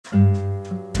I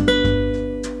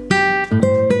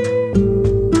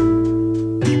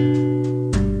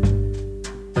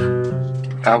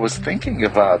was thinking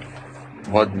about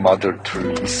what Mother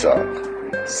Teresa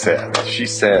said. She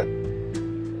said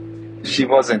she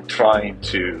wasn't trying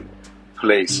to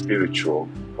play spiritual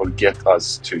or get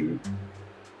us to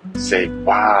say,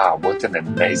 wow, what an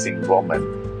amazing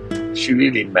woman. She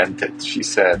really meant it. She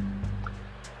said,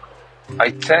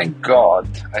 I thank God,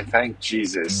 I thank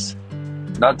Jesus,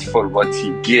 not for what he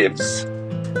gives,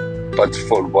 but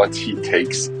for what he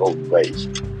takes away.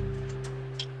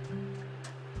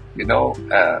 You know,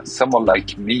 someone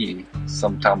like me,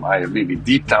 sometimes I really,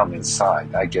 deep down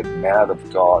inside, I get mad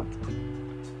of God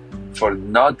for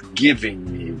not giving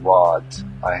me what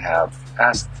I have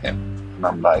asked him. And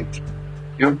I'm like,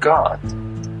 you're God.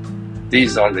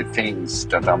 These are the things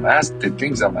that I'm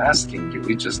asking you.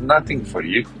 It's just nothing for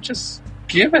you. Just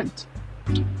give it.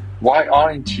 Why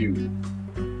aren't you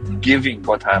giving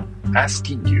what I'm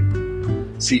asking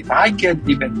you? See, I get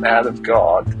even mad of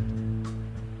God.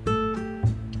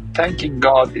 Thanking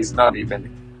God is not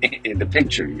even in the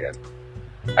picture yet.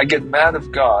 I get mad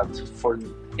of God for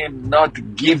him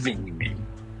not giving me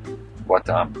what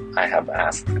I have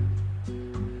asked him.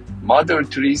 Mother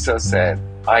Teresa said,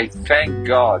 I thank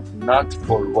God not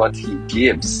for what he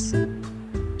gives,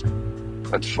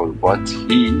 but for what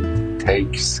he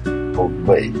takes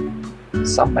away.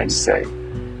 Some may say,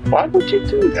 why would you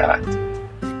do that?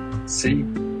 See,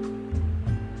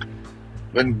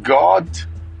 when God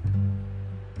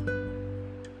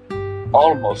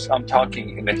almost, I'm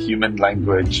talking in a human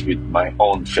language with my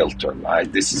own filter, right?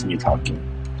 This is me talking.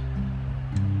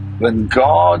 When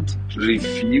God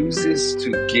refuses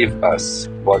to give us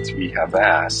what we have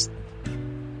asked,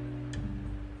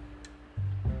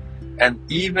 and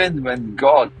even when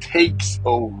God takes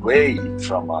away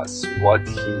from us what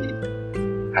he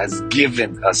has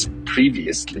given us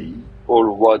previously,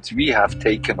 or what we have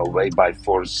taken away by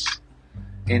force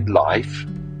in life,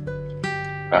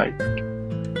 right?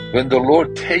 When the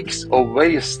Lord takes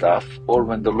away stuff, or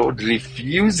when the Lord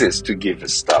refuses to give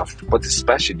us stuff, but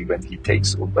especially when he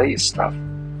takes away stuff,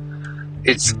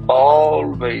 it's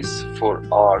always for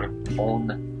our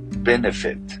own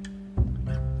benefit.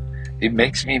 It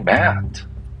makes me mad,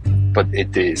 but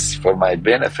it is for my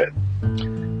benefit.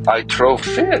 I throw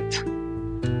fit,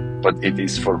 but it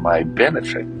is for my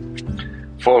benefit.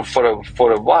 For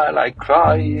a while I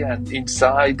cry and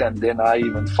inside, and then I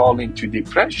even fall into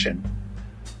depression,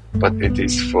 but it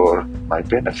is for my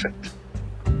benefit.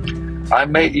 I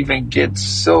may even get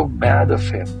so mad of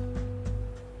him,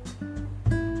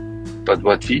 but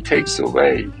what he takes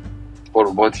away, or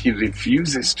what he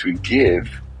refuses to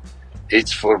give,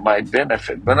 it's for my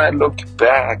benefit. When I look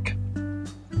back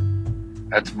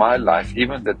at my life,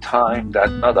 even the time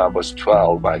that not I was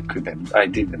 12, I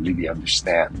didn't really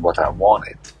understand what I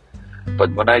wanted.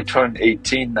 But when I turned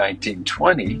 18, 19,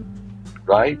 20,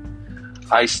 right,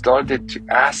 I started to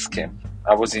ask him.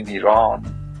 I was in Iran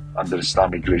under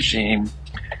Islamic regime,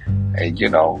 and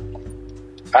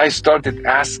I started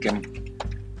asking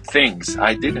things.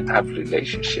 I didn't have a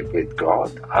relationship with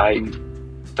God. I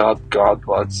thought God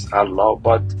was Allah,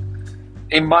 but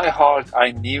in my heart,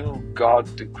 I knew God,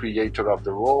 the creator of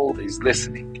the world, is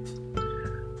listening.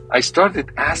 I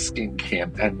started asking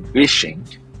him and wishing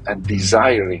and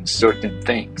desiring certain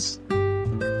things.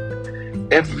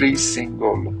 Every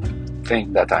single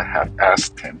thing that I have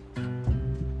asked him.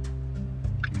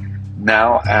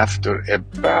 Now, after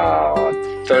about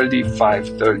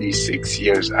 35, 36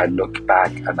 years, I look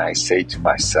back and I say to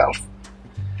myself,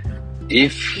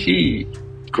 if he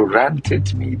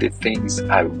granted me the things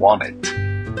I wanted,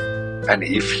 and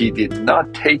if he did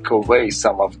not take away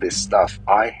some of the stuff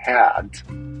I had,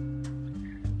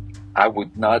 I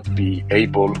would not be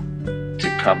able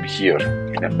to come here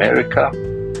in America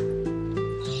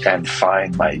and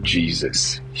find my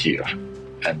Jesus here,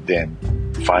 and then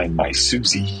find my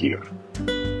Suzy here.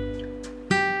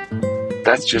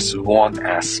 That's just one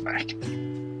aspect.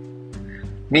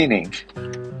 Meaning,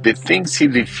 the things he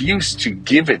refused to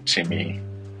give it to me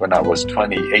when I was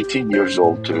 18 years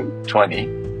old to 20,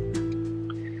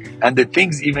 and the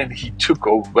things even he took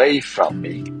away from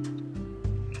me,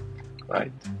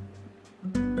 right?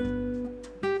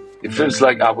 It feels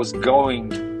like I was going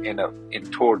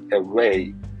toward a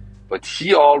way, but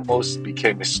he almost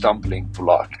became a stumbling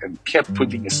block and kept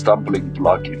putting a stumbling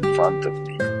block in front of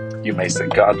me. You may say,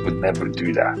 God would never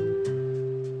do that.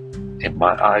 In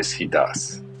my eyes, he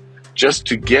does. Just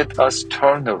to get us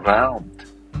turned around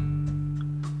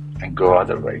and go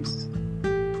other ways.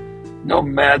 No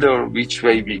matter which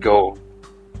way we go,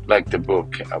 like the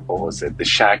book, what was it? The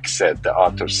Shack said, the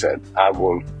author said,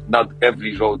 not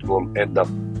every road will end up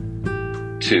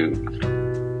to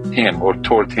him or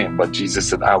toward him, but Jesus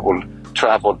said, I will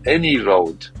travel any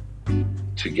road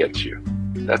to get you.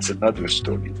 That's another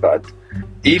story. But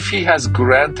if he has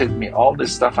granted me all the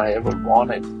stuff I ever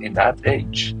wanted in that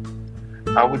age,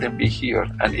 I wouldn't be here.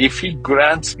 And if he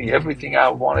grants me everything I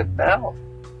wanted now,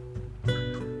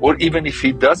 or even if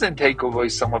he doesn't take away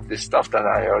some of the stuff that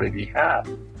I already have,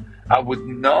 I would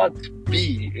not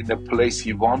be in the place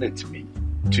he wanted me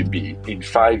to be in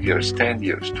 5 years, 10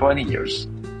 years, 20 years.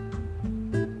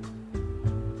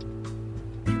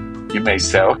 You may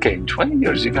say, okay, in 20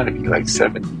 years, you're going to be like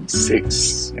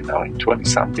 76. In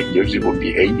 20-something years, you will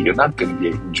be 80. You're not going to be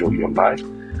able to enjoy your life.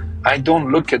 I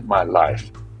don't look at my life,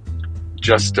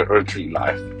 just the earthly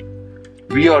life.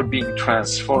 We are being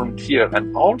transformed here,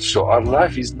 and also our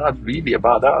life is not really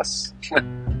about us.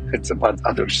 It's about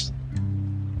others.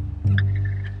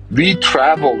 We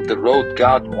travel the road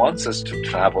God wants us to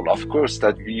travel, of course,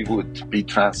 that we would be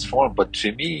transformed. But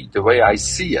to me, the way I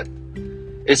see it,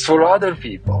 it's for other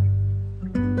people.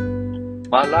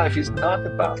 My life is not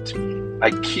about me.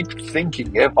 I keep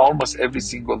thinking almost every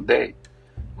single day,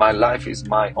 my life is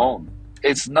my own.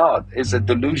 It's not. It's a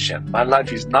delusion. My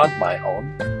life is not my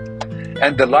own.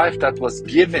 And the life that was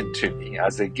given to me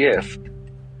as a gift,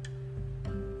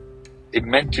 it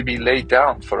meant to be laid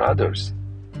down for others.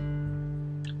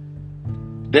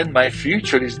 Then my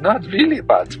future is not really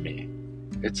about me.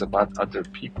 It's about other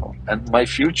people. And my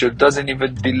future doesn't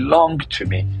even belong to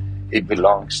me. It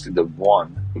belongs to the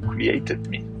one who created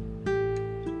me.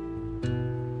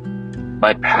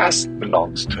 My past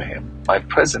belongs to him. My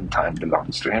present time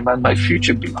belongs to him. And my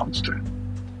future belongs to him.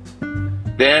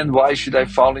 Then why should I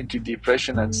fall into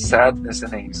depression and sadness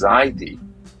and anxiety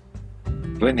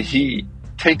when he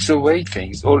takes away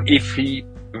things, or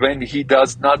when he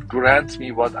does not grant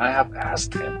me what I have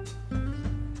asked him?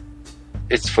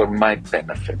 It's for my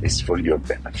benefit. It's for your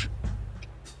benefit.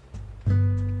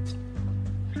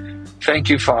 Thank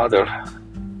you, Father,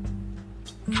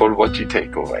 for what you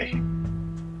take away,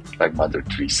 like Mother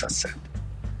Teresa said.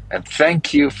 And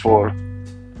thank you for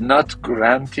not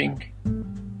granting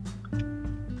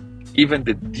even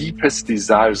the deepest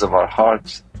desires of our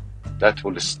hearts that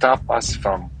will stop us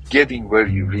from getting where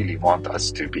you really want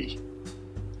us to be.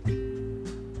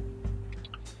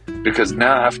 Because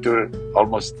now, after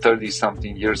almost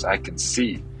 30-something years, I can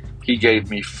see he gave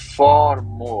me far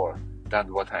more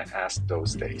than what I asked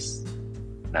those days.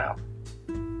 Now,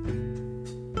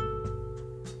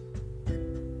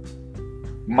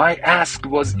 my ask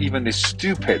was even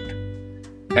stupid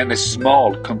and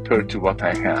small compared to what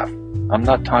I have. I'm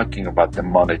not talking about the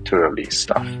monetarily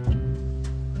stuff.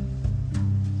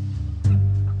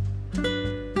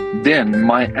 Then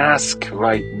my ask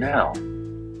right now,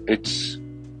 it's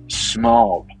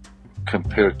small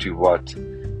compared to what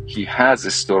he has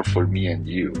in store for me and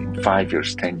you in 5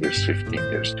 years, 10 years, 15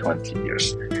 years, 20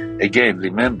 years. Again,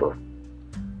 remember,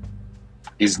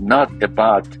 it's not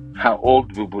about how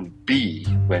old we will be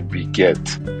when we get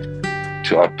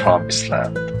to our promised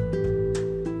land.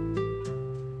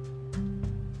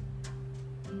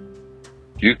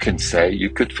 You can say, you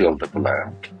could fill the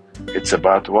blank. It's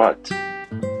about what?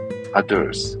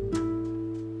 Others.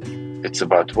 It's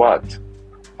about what?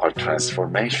 Our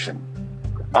transformation.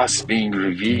 Us being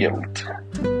revealed.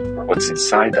 What's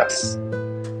inside us.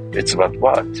 It's about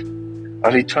what?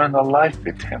 Our eternal life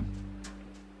with him.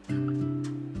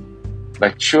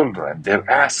 Like children, their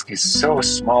ask is so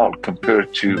small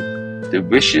compared to the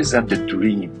wishes and the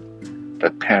dream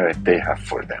that parent they have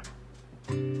for them.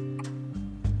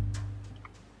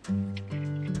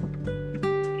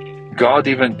 God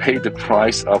even paid the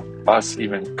price of us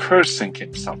even cursing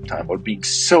him sometime or being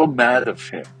so mad of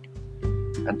him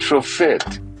and throw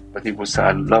fit. But he will say,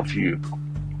 I love you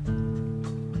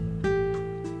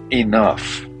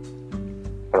enough,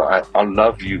 or I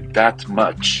love you that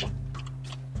much,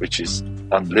 which is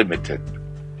unlimited,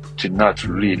 to not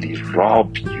really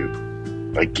rob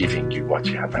you by giving you what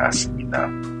you have asked me now.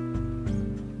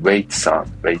 Wait,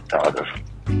 son, wait, daughter.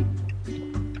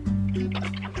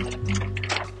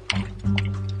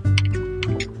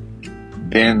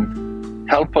 Then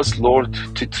help us, Lord,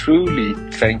 to truly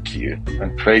thank you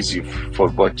and praise you for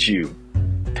what you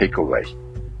take away.